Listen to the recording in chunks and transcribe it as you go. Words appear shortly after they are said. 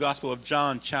Gospel of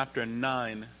John, chapter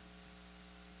 9.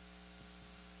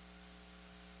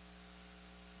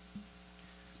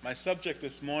 My subject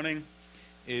this morning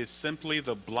is simply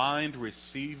the blind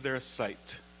receive their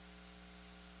sight.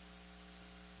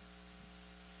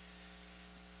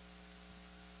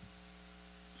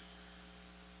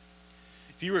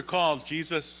 If you recall,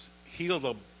 Jesus healed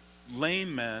a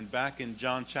lame man back in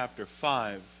John chapter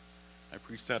 5. I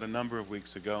preached that a number of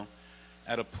weeks ago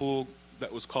at a pool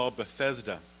that was called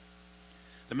Bethesda.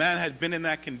 The man had been in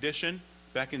that condition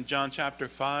back in John chapter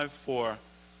 5 for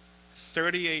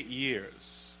 38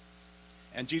 years.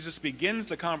 And Jesus begins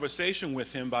the conversation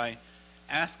with him by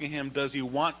asking him, does he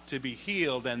want to be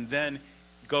healed? And then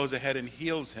goes ahead and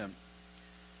heals him.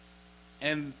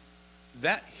 And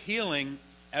that healing,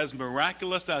 as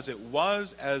miraculous as it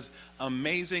was, as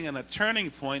amazing and a turning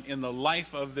point in the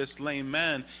life of this lame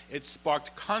man, it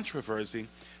sparked controversy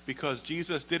because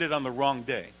Jesus did it on the wrong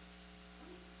day.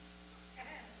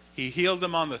 He healed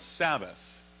him on the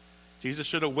Sabbath. Jesus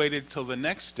should have waited till the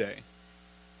next day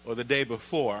or the day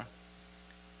before,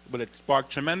 but it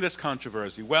sparked tremendous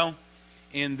controversy. Well,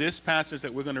 in this passage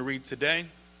that we're going to read today,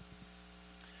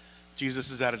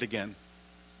 Jesus is at it again.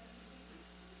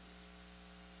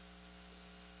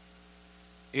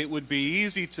 It would be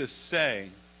easy to say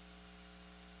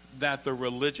that the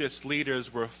religious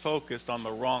leaders were focused on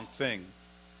the wrong thing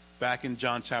back in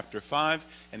John chapter 5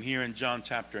 and here in John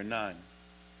chapter 9.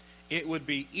 It would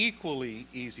be equally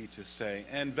easy to say,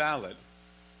 and valid,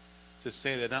 to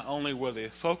say that not only were they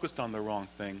focused on the wrong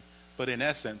thing, but in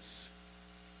essence,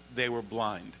 they were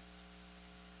blind.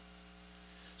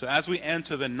 So as we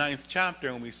enter the 9th chapter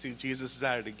and we see Jesus is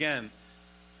at it again,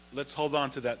 let's hold on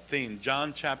to that theme.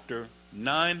 John chapter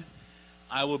 9,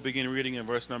 I will begin reading in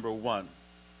verse number 1.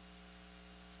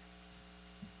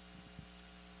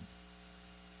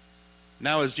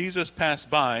 Now as Jesus passed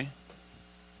by,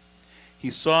 he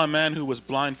saw a man who was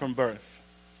blind from birth.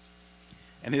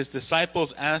 And his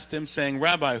disciples asked him, saying,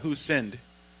 Rabbi, who sinned,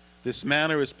 this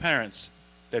man or his parents,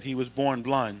 that he was born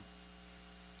blind?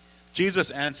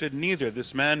 Jesus answered, neither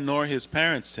this man nor his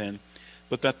parents sinned,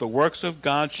 but that the works of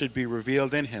God should be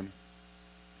revealed in him.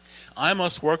 I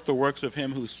must work the works of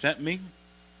him who sent me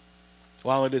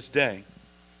while it is day.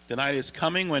 The night is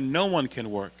coming when no one can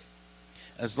work.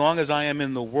 As long as I am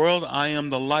in the world, I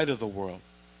am the light of the world.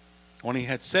 When he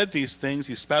had said these things,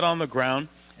 he spat on the ground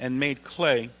and made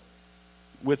clay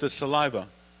with the saliva.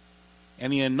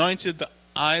 And he anointed the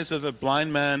eyes of the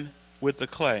blind man with the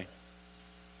clay.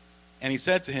 And he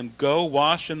said to him, go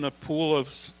wash in the pool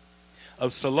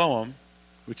of Siloam,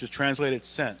 which is translated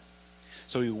sent.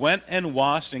 So he went and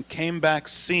washed and came back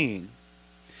seeing.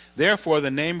 Therefore the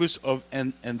neighbors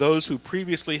and those who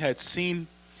previously had seen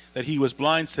that he was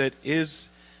blind said,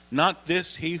 is not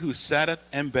this he who sat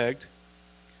and begged?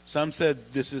 Some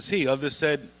said, this is he. Others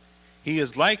said, he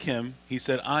is like him. He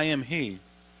said, I am he.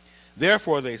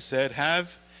 Therefore they said,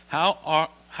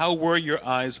 how were your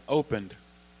eyes opened?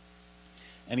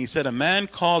 And he said, a man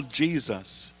called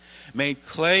Jesus made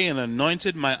clay and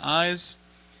anointed my eyes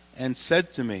and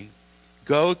said to me,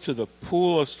 go to the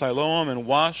pool of Siloam and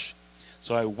wash.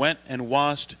 So I went and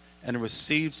washed and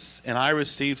I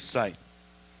received sight.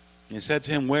 And he said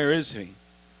to him, where is he?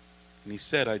 And he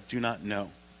said, I do not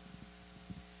know.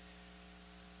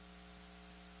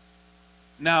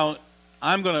 Now,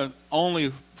 I'm going to only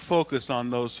focus on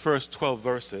those first 12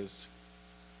 verses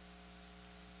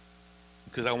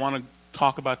because I want to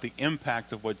talk about the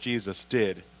impact of what Jesus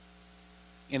did.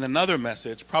 In another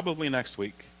message, probably next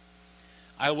week,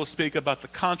 I will speak about the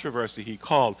controversy he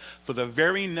called. For the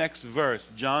very next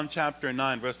verse, John chapter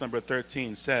 9, verse number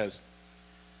 13 says,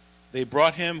 they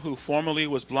brought him who formerly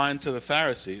was blind to the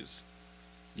Pharisees.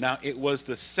 Now it was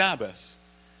the Sabbath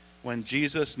when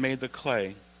Jesus made the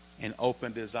clay and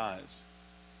opened his eyes.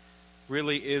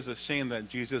 Really is a shame that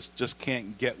Jesus just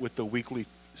can't get with the weekly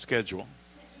schedule.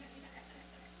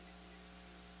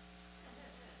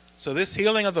 So this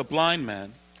healing of the blind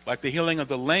man, like the healing of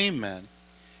the lame man,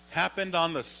 happened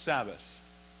on the Sabbath.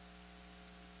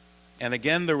 And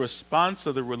again, the response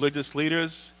of the religious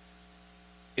leaders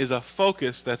is a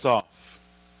focus that's off.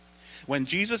 When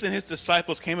Jesus and his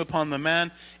disciples came upon the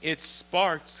man, it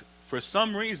sparked, for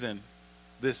some reason,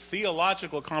 this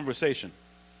theological conversation.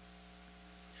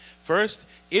 First,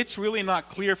 it's really not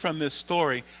clear from this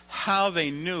story how they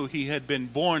knew he had been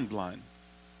born blind.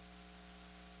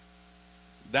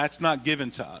 That's not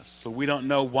given to us, so we don't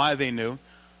know why they knew,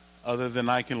 other than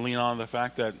I can lean on the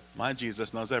fact that my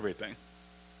Jesus knows everything.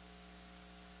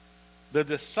 The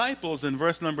disciples in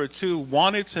verse number 2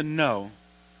 wanted to know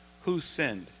who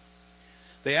sinned.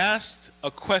 They asked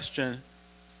a question,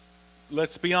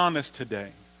 let's be honest today.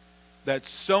 that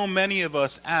so many of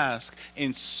us ask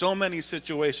in so many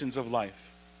situations of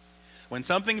life. When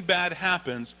something bad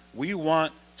happens, we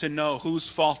want to know whose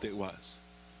fault it was.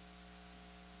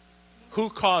 Who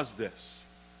caused this?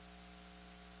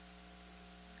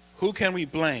 Who can we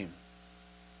blame?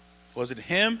 Was it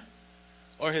him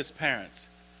or his parents?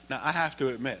 Now, I have to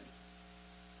admit,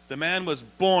 the man was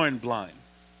born blind.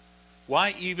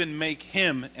 Why even make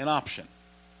him an option?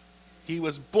 He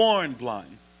was born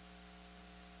blind.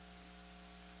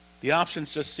 The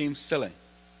options just seem silly.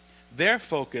 Their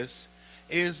focus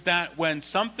is that when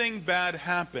something bad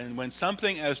happened, when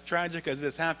something as tragic as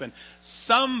this happened,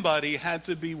 somebody had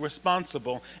to be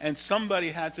responsible and somebody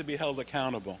had to be held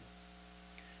accountable.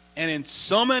 And in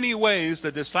so many ways,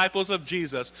 the disciples of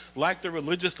Jesus, like the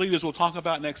religious leaders we'll talk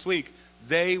about next week,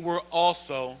 they were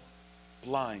also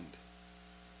blind.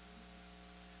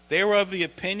 They were of the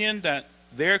opinion that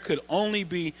there could only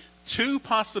be two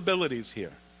possibilities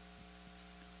here.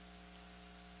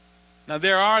 Now,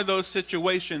 there are those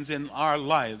situations in our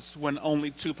lives when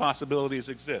only two possibilities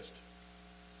exist.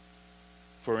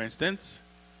 For instance,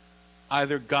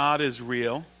 either God is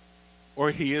real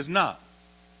or he is not.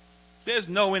 There's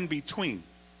no in between.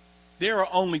 There are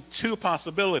only two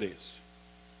possibilities.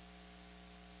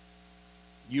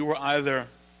 You were either,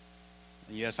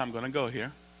 yes, I'm going to go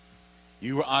here.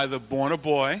 You were either born a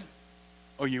boy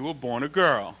or you were born a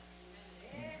girl.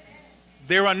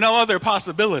 There are no other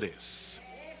possibilities.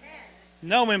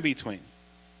 No in between.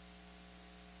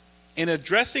 In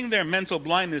addressing their mental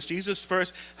blindness, Jesus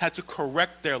first had to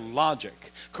correct their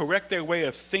logic, correct their way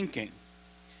of thinking.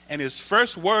 And his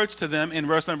first words to them in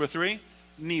verse number 3,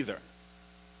 neither.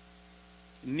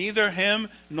 Neither him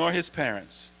nor his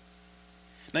parents.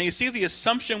 Now you see, the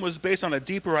assumption was based on a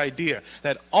deeper idea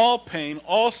that all pain,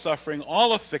 all suffering,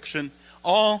 all affliction,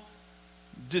 all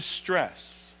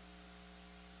distress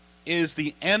is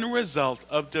the end result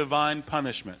of divine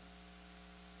punishment.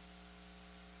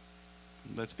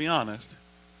 Let's be honest.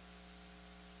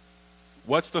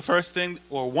 What's the first thing,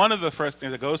 or one of the first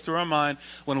things that goes through our mind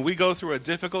when we go through a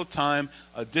difficult time,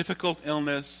 a difficult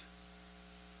illness?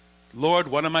 Lord,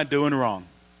 what am I doing wrong?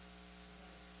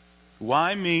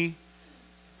 Why me?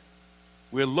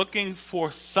 We're looking for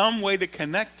some way to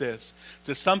connect this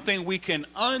to something we can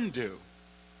undo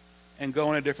and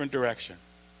go in a different direction.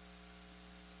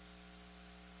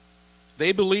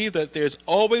 They believe that there's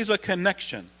always a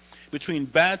connection between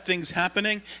bad things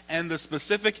happening and the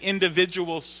specific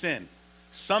individual sin.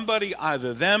 Somebody,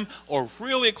 either them or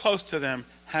really close to them,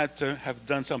 had to have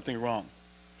done something wrong.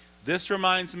 This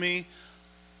reminds me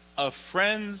of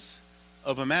friends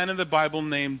of a man in the Bible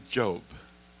named Job.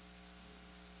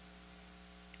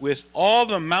 With all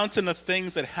the mountain of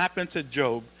things that happened to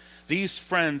Job, these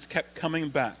friends kept coming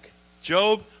back.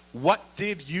 Job, what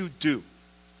did you do?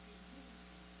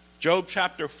 Job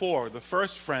chapter 4, the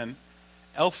first friend,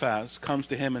 Eliphaz, comes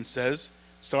to him and says,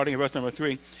 starting in verse number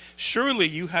 3, surely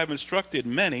you have instructed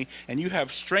many, and you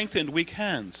have strengthened weak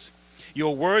hands.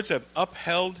 Your words have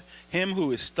upheld him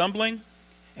who is stumbling,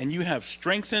 and you have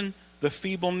strengthened the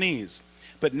feeble knees.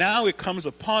 But now it comes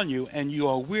upon you, and you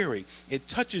are weary. It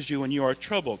touches you, and you are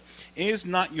troubled. Is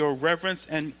not your reverence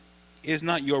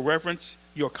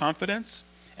your confidence,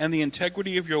 and the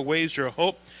integrity of your ways your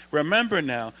hope? Remember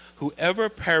now, whoever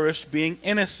perished being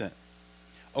innocent.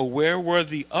 Oh, where were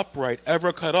the upright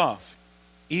ever cut off?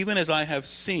 Even as I have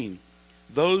seen,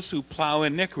 those who plow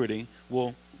iniquity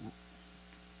will,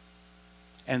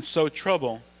 and sow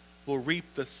trouble, will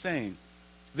reap the same.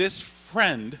 This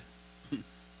friend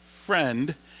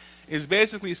is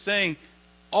basically saying,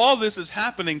 all this is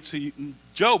happening to you.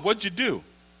 Job, what'd you do?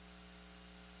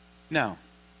 Now,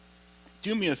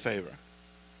 do me a favor.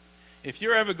 If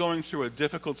you're ever going through a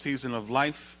difficult season of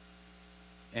life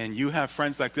and you have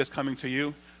friends like this coming to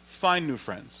you, find new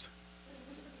friends.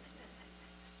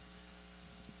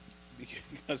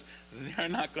 Because they're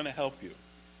not going to help you.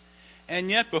 And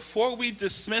yet, before we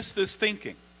dismiss this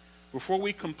thinking, before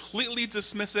we completely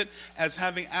dismiss it as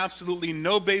having absolutely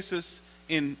no basis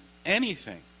in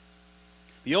anything,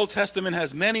 the Old Testament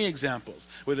has many examples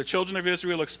where the children of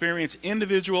Israel experienced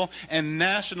individual and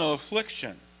national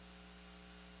affliction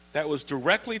that was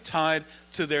directly tied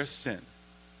to their sin.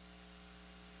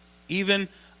 Even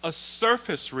a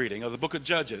surface reading of the book of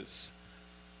Judges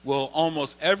will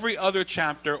almost every other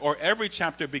chapter or every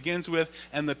chapter begins with,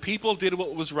 and the people did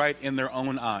what was right in their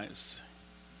own eyes.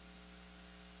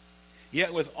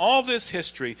 Yet with all this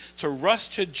history, to rush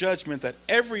to judgment that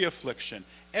every affliction,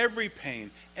 every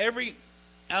pain, every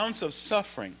ounce of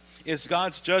suffering is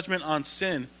God's judgment on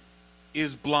sin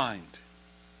is blind.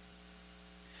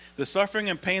 The suffering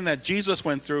and pain that Jesus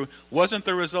went through wasn't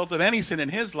the result of any sin in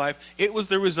his life. It was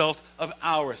the result of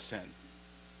our sin.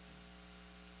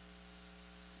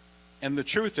 And the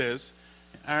truth is,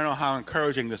 I don't know how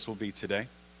encouraging this will be today,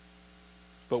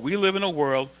 but we live in a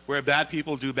world where bad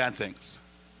people do bad things.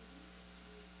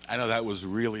 I know that was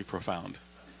really profound.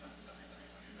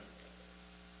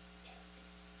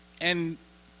 And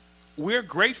we're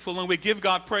grateful and we give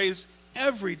God praise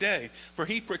every day, for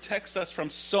he protects us from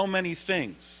so many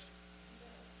things.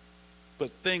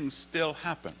 But things still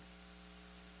happen.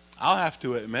 I'll have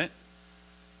to admit,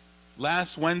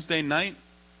 last Wednesday night,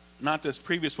 not this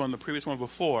previous one, the previous one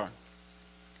before,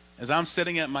 as I'm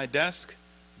sitting at my desk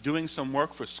doing some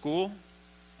work for school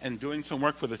and doing some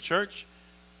work for the church,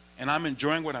 and I'm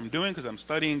enjoying what I'm doing because I'm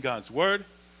studying God's word,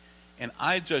 and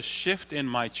I just shift in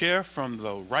my chair from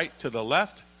the right to the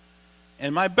left,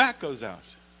 and my back goes out.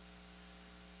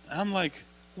 I'm like,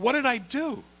 what did I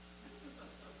do?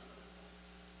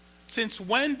 Since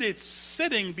when did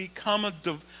sitting become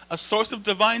a source of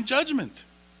divine judgment?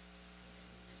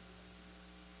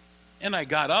 And I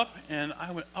got up and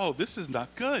I went, oh, this is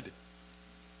not good.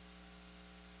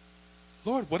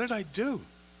 Lord, what did I do?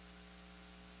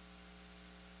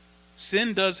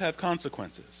 Sin does have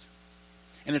consequences.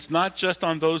 And it's not just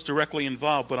on those directly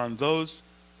involved, but on those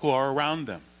who are around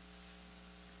them.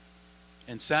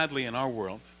 And sadly, in our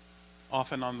world,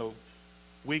 often on the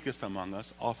weakest among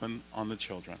us, often on the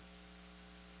children.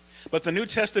 But the New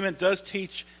Testament does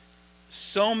teach,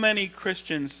 so many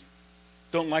Christians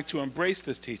don't like to embrace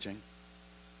this teaching,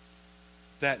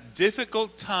 that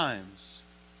difficult times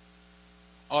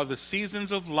are the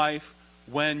seasons of life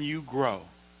when you grow.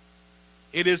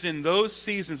 It is in those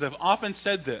seasons, I've often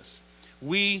said this,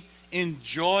 we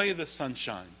enjoy the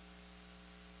sunshine.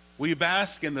 We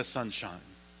bask in the sunshine.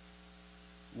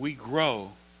 We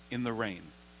grow in the rain.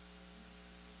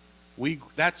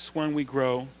 That's when we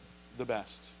grow the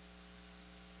best.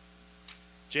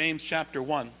 James chapter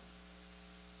 1,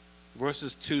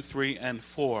 verses 2, 3, and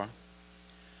 4.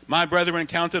 My brethren,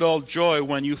 count it all joy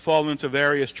when you fall into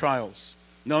various trials,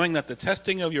 knowing that the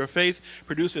testing of your faith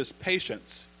produces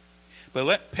patience. But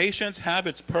let patience have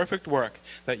its perfect work,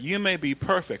 that you may be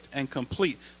perfect and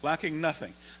complete, lacking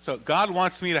nothing. So God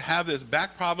wants me to have this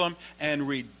back problem and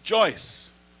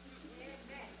rejoice.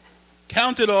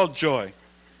 Count it all joy.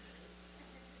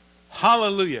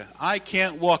 Hallelujah. I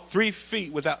can't walk 3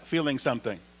 feet without feeling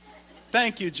something.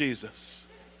 Thank you, Jesus.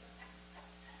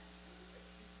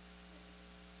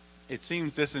 It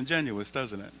seems disingenuous,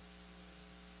 doesn't it?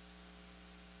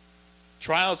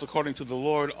 Trials, according to the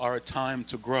Lord, are a time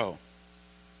to grow.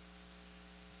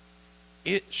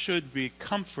 It should be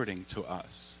comforting to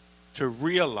us to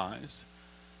realize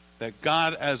that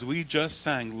God, as we just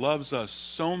sang, loves us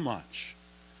so much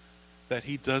that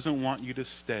he doesn't want you to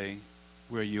stay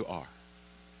where you are.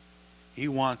 He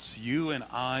wants you and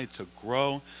I to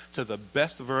grow to the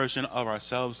best version of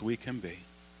ourselves we can be.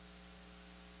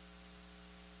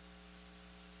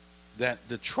 That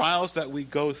the trials that we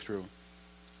go through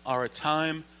are a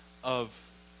time of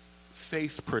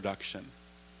faith production.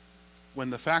 When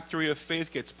the factory of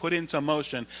faith gets put into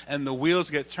motion and the wheels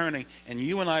get turning and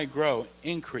you and I grow,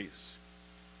 increase.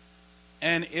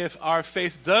 And if our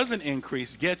faith doesn't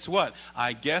increase, guess what?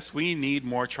 I guess we need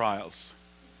more trials.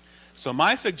 So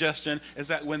my suggestion is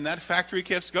that when that factory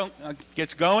gets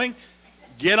going,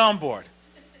 get on board.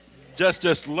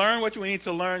 Just learn what you need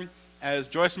to learn, as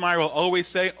Joyce Meyer will always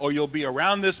say, or you'll be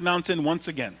around this mountain once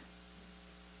again.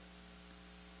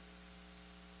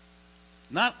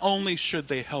 Not only should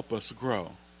they help us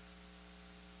grow,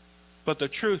 but the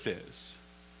truth is,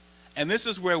 and this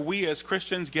is where we as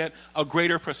Christians get a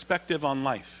greater perspective on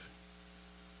life,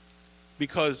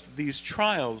 because these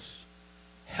trials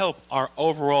help our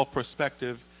overall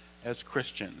perspective as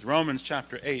Christians. Romans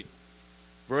chapter 8,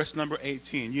 verse number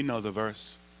 18, you know the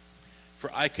verse. For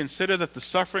I consider that the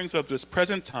sufferings of this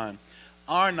present time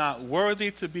are not worthy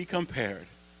to be compared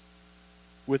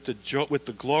with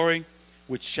the glory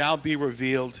which shall be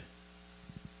revealed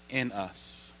in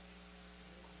us.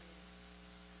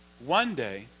 One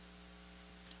day,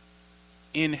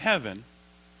 in heaven,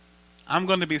 I'm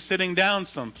going to be sitting down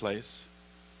someplace,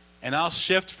 and I'll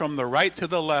shift from the right to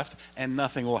the left, and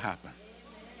nothing will happen.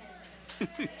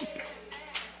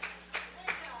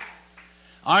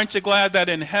 Aren't you glad that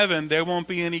in heaven there won't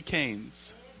be any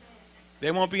canes?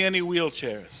 There won't be any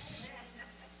wheelchairs.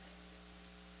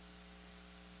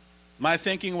 My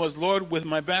thinking was, Lord, with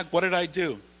my back, what did I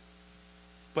do?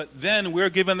 But then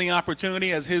we're given the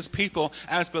opportunity as his people,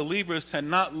 as believers, to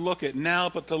not look at now,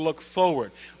 but to look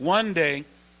forward. One day,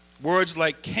 Words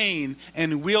like cane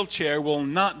and wheelchair will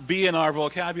not be in our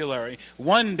vocabulary.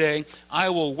 One day, I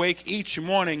will wake each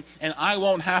morning and I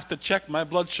won't have to check my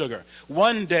blood sugar.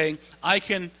 One day, I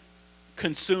can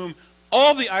consume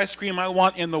all the ice cream I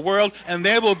want in the world and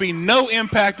there will be no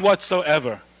impact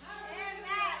whatsoever.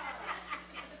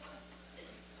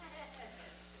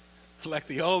 Like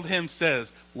the old hymn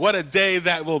says, what a day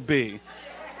that will be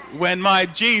when my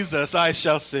Jesus I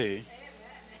shall see.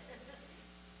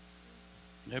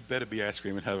 There better be ice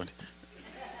cream in heaven.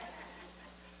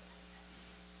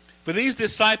 For these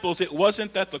disciples, it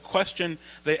wasn't that the question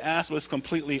they asked was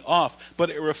completely off, but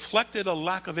it reflected a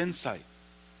lack of insight.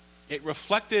 It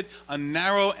reflected a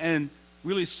narrow and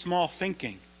really small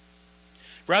thinking.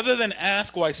 Rather than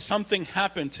ask why something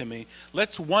happened to me,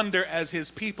 let's wonder as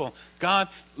his people, God,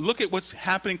 look at what's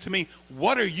happening to me.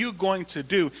 What are you going to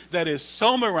do that is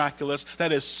so miraculous,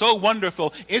 that is so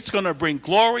wonderful, it's going to bring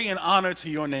glory and honor to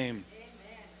your name?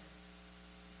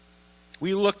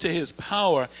 We look to his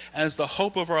power as the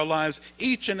hope of our lives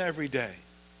each and every day.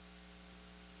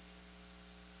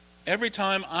 Every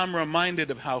time I'm reminded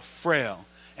of how frail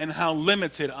and how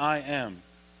limited I am,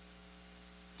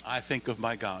 I think of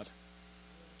my God,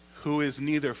 who is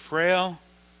neither frail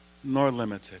nor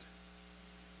limited.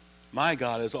 My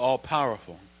God is all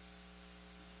powerful.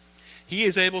 He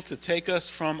is able to take us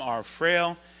from our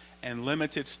frail and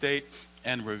limited state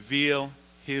and reveal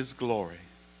his glory.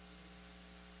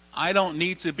 I don't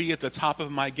need to be at the top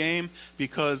of my game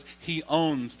because he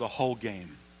owns the whole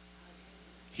game.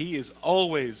 He is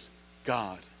always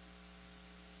God.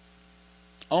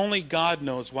 Only God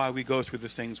knows why we go through the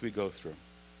things we go through.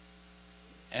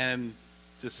 And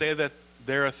to say that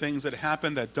there are things that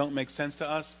happen that don't make sense to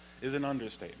us is an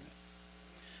understatement.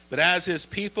 But as his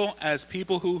people, as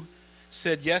people who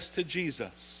said yes to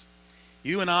Jesus,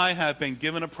 you and I have been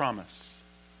given a promise.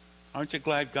 Aren't you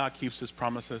glad God keeps his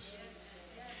promises?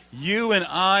 You and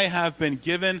I have been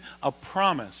given a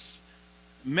promise,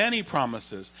 many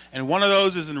promises. And one of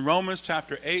those is in Romans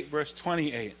chapter 8, verse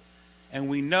 28. And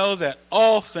we know that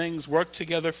all things work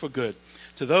together for good,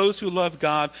 to those who love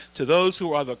God, to those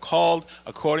who are the called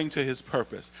according to his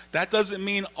purpose. That doesn't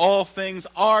mean all things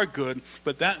are good,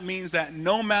 but that means that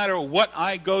no matter what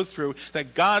I go through,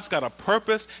 that God's got a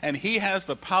purpose and he has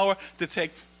the power to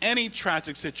take any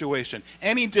tragic situation,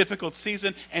 any difficult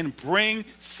season, and bring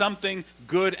something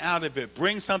good out of it.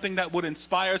 Bring something that would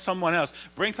inspire someone else.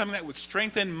 Bring something that would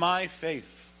strengthen my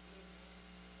faith.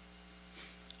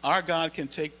 Our God can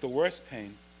take the worst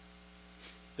pain,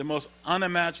 the most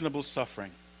unimaginable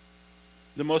suffering,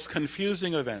 the most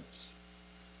confusing events,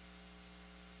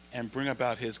 and bring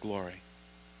about his glory.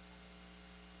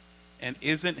 And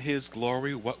isn't his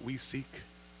glory what we seek?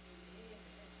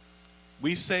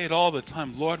 We say it all the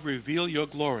time, Lord, reveal your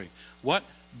glory. What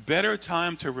better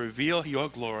time to reveal your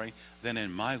glory than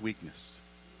in my weakness,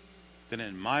 than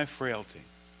in my frailty,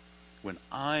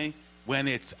 when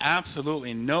it's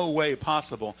absolutely no way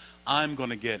possible I'm going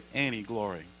to get any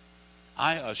glory.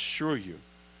 I assure you,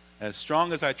 as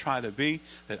strong as I try to be,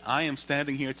 that I am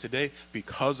standing here today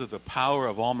because of the power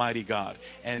of Almighty God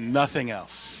and nothing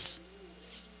else.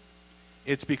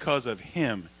 It's because of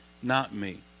him, not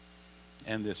me,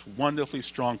 and this wonderfully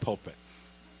strong pulpit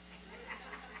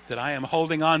that I am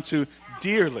holding on to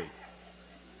dearly.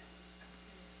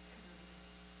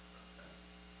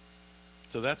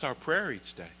 So that's our prayer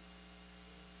each day.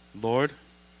 Lord,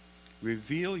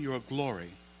 reveal your glory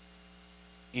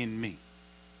in me.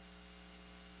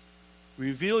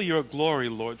 Reveal your glory,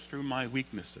 Lord, through my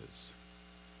weaknesses.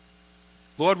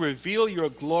 Lord, reveal your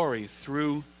glory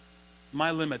through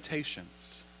my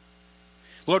limitations.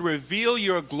 Lord, reveal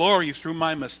your glory through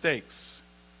my mistakes.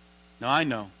 Now, I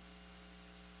know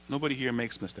nobody here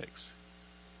makes mistakes,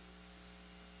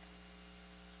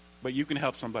 but you can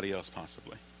help somebody else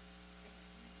possibly.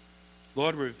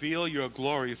 Lord, reveal your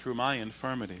glory through my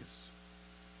infirmities.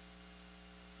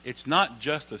 It's not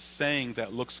just a saying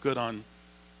that looks good on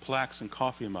plaques and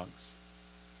coffee mugs.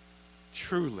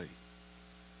 Truly,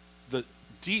 the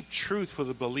deep truth for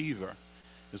the believer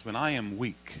is when I am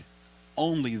weak,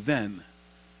 only then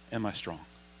am I strong.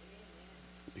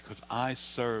 Because I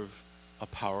serve a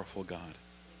powerful God.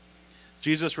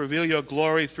 Jesus, reveal your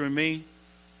glory through me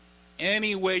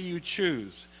any way you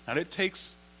choose. Now, it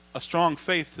takes a strong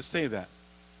faith to say that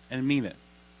and mean it.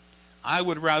 I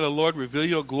would rather, Lord, reveal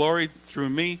your glory through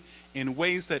me in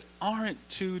ways that aren't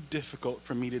too difficult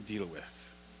for me to deal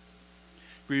with.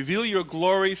 Reveal your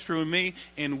glory through me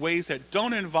in ways that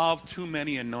don't involve too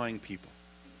many annoying people.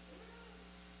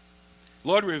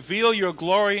 Lord, reveal your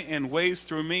glory in ways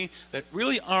through me that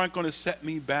really aren't going to set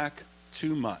me back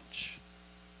too much.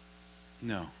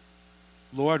 No.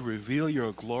 Lord, reveal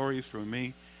your glory through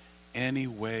me any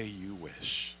way you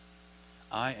wish.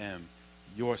 I am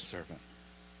your servant.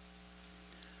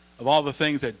 Of all the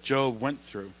things that Job went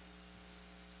through,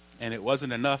 and it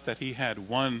wasn't enough that he had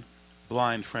one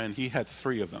blind friend, he had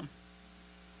three of them,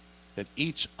 that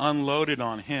each unloaded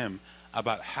on him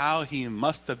about how he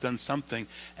must have done something,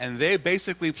 and they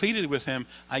basically pleaded with him.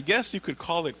 I guess you could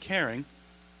call it caring.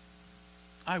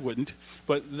 I wouldn't,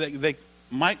 but they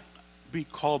might be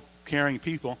called caring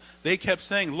people. They kept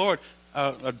saying, Lord,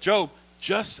 Job,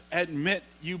 just admit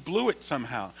you blew it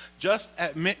somehow. Just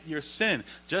admit your sin.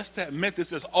 Just admit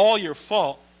this is all your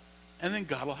fault, and then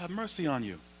God will have mercy on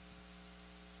you.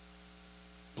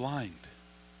 Blind.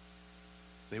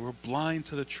 They were blind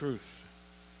to the truth.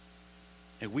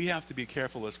 And we have to be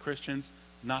careful as Christians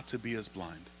not to be as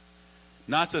blind.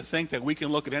 Not to think that we can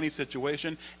look at any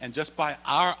situation and just by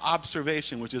our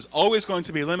observation, which is always going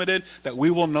to be limited, that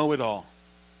we will know it all.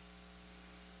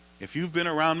 If you've been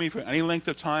around me for any length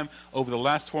of time over the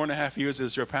last 4.5 years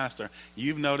as your pastor,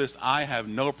 you've noticed I have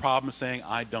no problem saying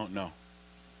I don't know.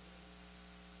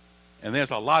 And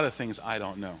there's a lot of things I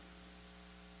don't know.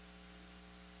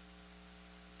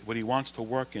 But he wants to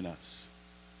work in us.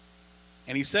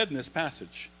 And he said in this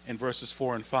passage, in verses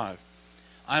 4 and 5,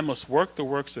 I must work the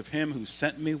works of him who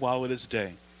sent me while it is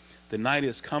day. The night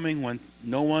is coming when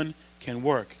no one can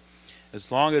work.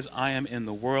 As long as I am in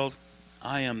the world,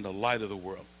 I am the light of the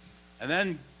world. And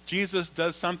then Jesus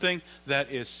does something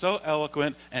that is so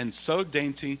eloquent and so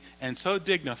dainty and so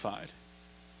dignified.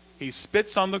 He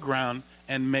spits on the ground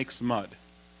and makes mud.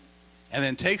 And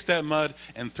then takes that mud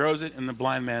and throws it in the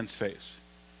blind man's face.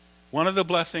 One of the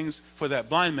blessings for that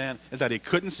blind man is that he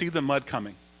couldn't see the mud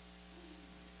coming.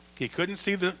 He couldn't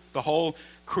see the whole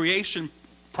creation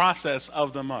process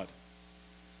of the mud.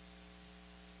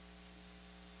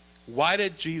 Why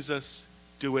did Jesus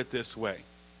do it this way?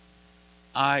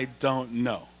 I don't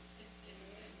know.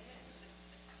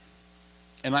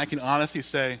 And I can honestly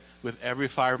say, with every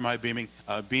fiber of my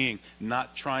being,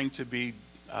 not trying to be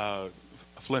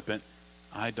flippant,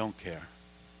 I don't care.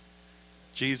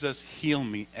 Jesus, heal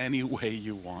me any way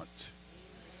you want.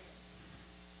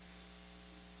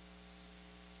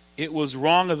 It was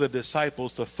wrong of the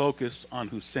disciples to focus on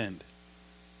who sinned,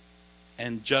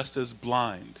 and just as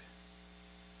blind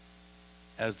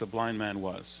as the blind man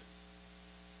was.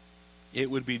 It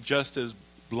would be just as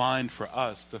blind for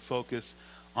us to focus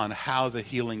on how the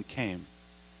healing came.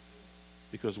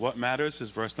 Because what matters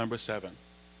is verse number 7.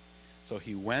 So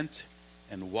he went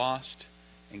and washed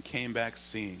and came back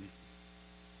seeing.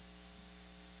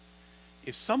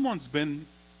 If someone's been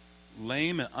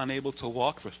lame and unable to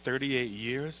walk for 38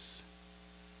 years,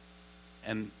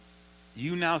 and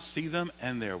you now see them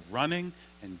and they're running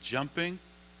and jumping,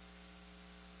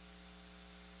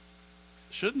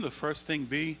 shouldn't the first thing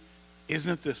be,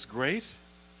 isn't this great?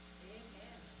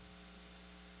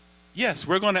 Yes,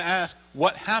 we're going to ask,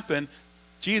 what happened?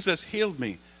 Jesus healed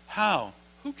me. How?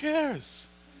 Who cares?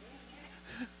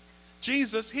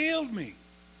 Jesus healed me.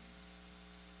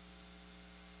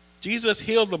 Jesus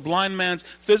healed the blind man's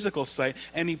physical sight,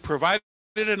 and he provided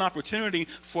an opportunity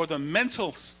for the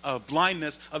mental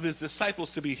blindness of his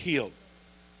disciples to be healed.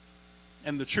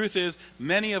 And the truth is,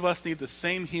 many of us need the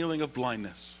same healing of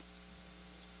blindness.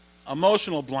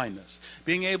 Emotional blindness.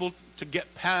 Being able to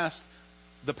get past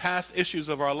the past issues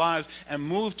of our lives and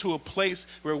move to a place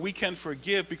where we can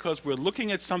forgive because we're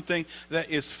looking at something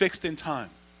that is fixed in time.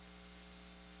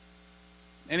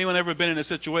 Anyone ever been in a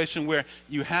situation where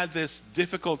you had this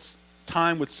difficult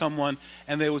time with someone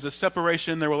and there was a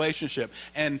separation in the relationship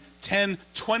and 10,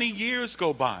 20 years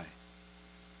go by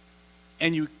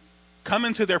and you come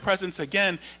into their presence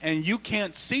again and you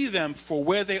can't see them for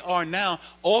where they are now.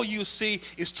 All you see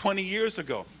is 20 years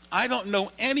ago. I don't know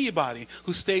anybody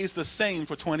who stays the same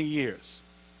for 20 years.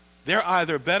 They're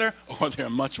either better or they're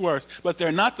much worse, but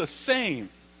they're not the same.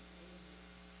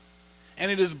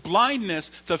 And it is blindness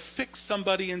to fix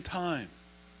somebody in time.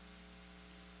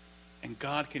 And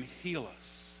God can heal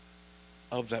us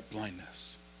of that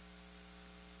blindness.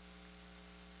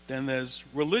 Then there's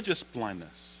religious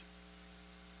blindness.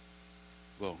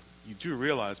 Well, you do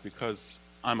realize because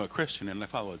I'm a Christian and I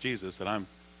follow Jesus that I'm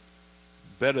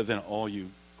better than all you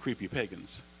creepy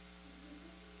pagans.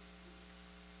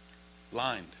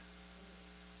 Blind.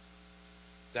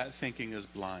 That thinking is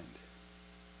blind.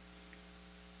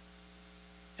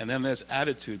 And then there's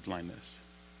attitude blindness.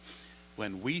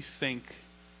 When we think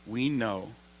we know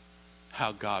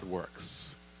how God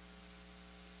works.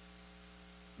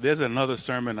 There's another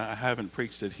sermon, I haven't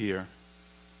preached it here,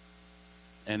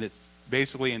 and it's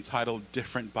basically entitled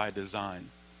Different by Design.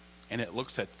 And it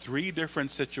looks at 3 different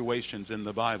situations in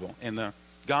the Bible, in the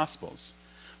Gospels,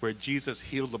 where Jesus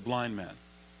healed the blind man.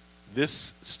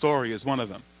 This story is one of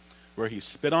them, where he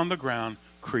spit on the ground,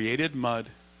 created mud,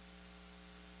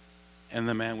 and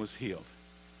the man was healed.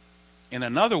 In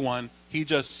another one, he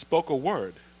just spoke a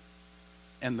word,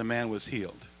 and the man was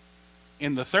healed.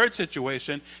 In the third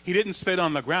situation, he didn't spit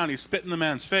on the ground, he spit in the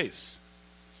man's face.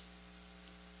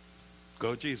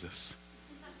 Go Jesus.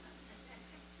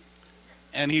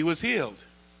 And he was healed.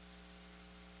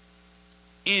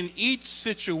 In each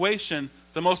situation,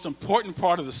 the most important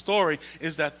part of the story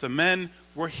is that the men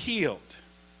were healed.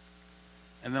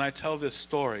 And then I tell this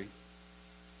story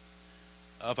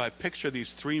I picture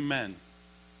these three men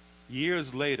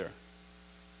years later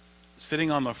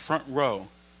sitting on the front row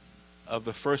of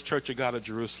the First Church of God of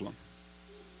Jerusalem.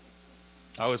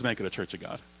 I always make it a Church of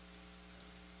God.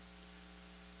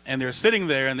 And they're sitting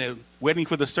there and they're waiting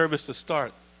for the service to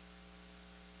start.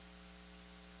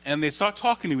 And they start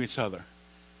talking to each other.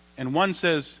 And one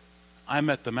says, I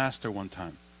met the master one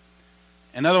time.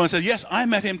 Another one says, yes, I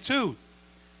met him too.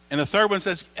 And the third one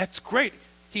says, that's great.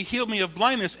 He healed me of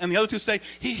blindness. And the other two say,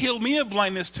 he healed me of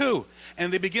blindness too.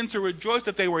 And they begin to rejoice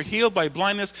that they were healed by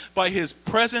blindness, by his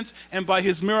presence, and by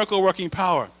his miracle-working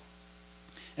power.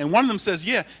 And one of them says,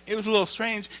 yeah, it was a little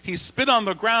strange. He spit on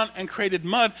the ground and created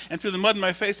mud and threw the mud in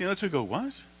my face. And the other two go,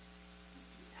 what?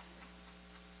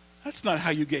 That's not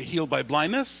how you get healed by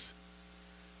blindness.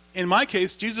 In my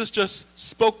case, Jesus just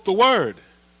spoke the word.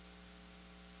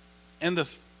 And the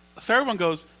third one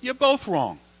goes, you're both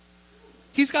wrong.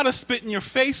 He's got to spit in your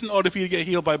face in order for you to get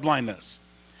healed by blindness.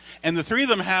 And the three of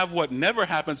them have what never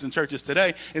happens in churches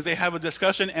today, is they have a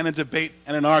discussion and a debate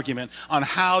and an argument on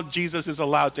how Jesus is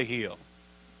allowed to heal.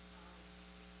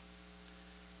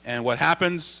 And what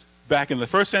happens back in the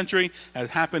first century has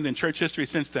happened in church history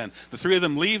since then. The three of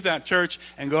them leave that church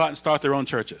and go out and start their own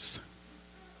churches.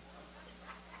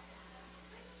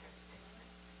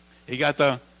 You got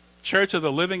the Church of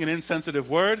the Living and Insensitive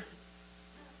Word,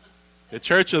 the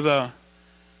Church of the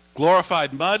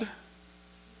Glorified Mud,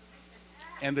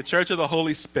 and the Church of the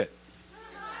Holy Spit.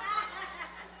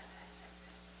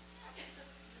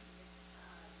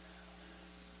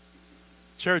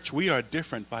 Church, we are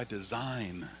different by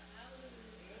design.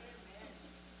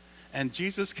 And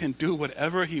Jesus can do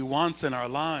whatever he wants in our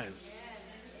lives.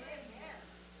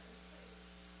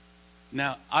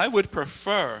 Now, I would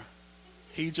prefer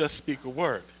he just speak a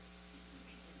word.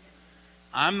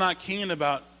 I'm not keen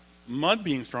about mud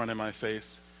being thrown in my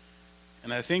face,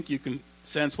 and I think you can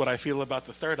sense what I feel about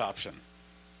the third option.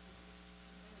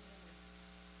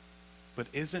 But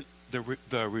isn't the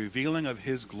revealing of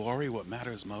his glory what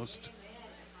matters most?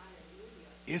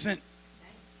 Isn't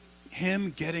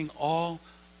him getting all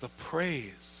the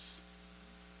praise?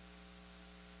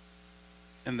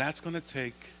 And that's going to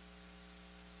take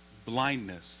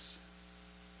blindness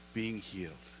being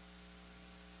healed.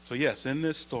 So yes, in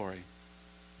this story,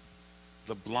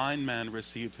 the blind man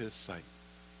received his sight.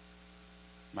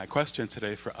 My question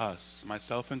today for us,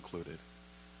 myself included,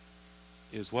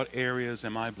 is what areas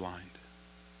am I blind?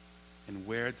 And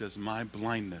where does my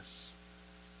blindness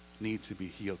need to be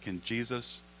healed? Can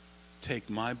Jesus take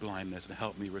my blindness and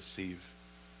help me receive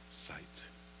sight?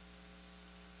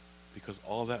 Because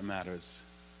all that matters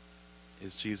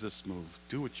is Jesus' move.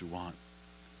 Do what you want.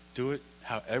 Do it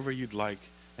however you'd like,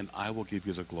 and I will give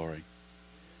you the glory.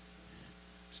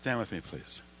 Stand with me,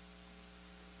 please.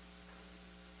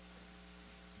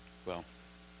 Well,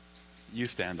 you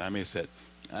stand. I may sit.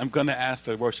 I'm going to ask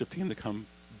the worship team to come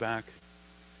back.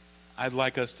 I'd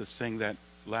like us to sing that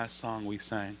last song we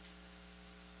sang.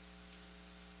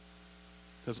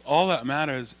 Because all that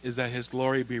matters is that his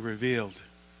glory be revealed.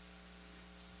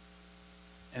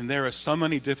 And there are so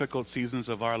many difficult seasons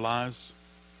of our lives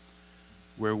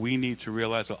where we need to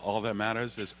realize that all that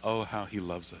matters is, oh, how he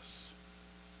loves us.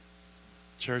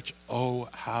 Church, oh,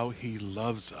 how he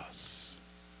loves us.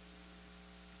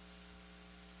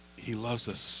 He loves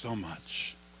us so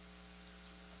much.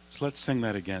 So let's sing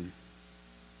that again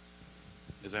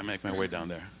as I make my way down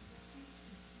there.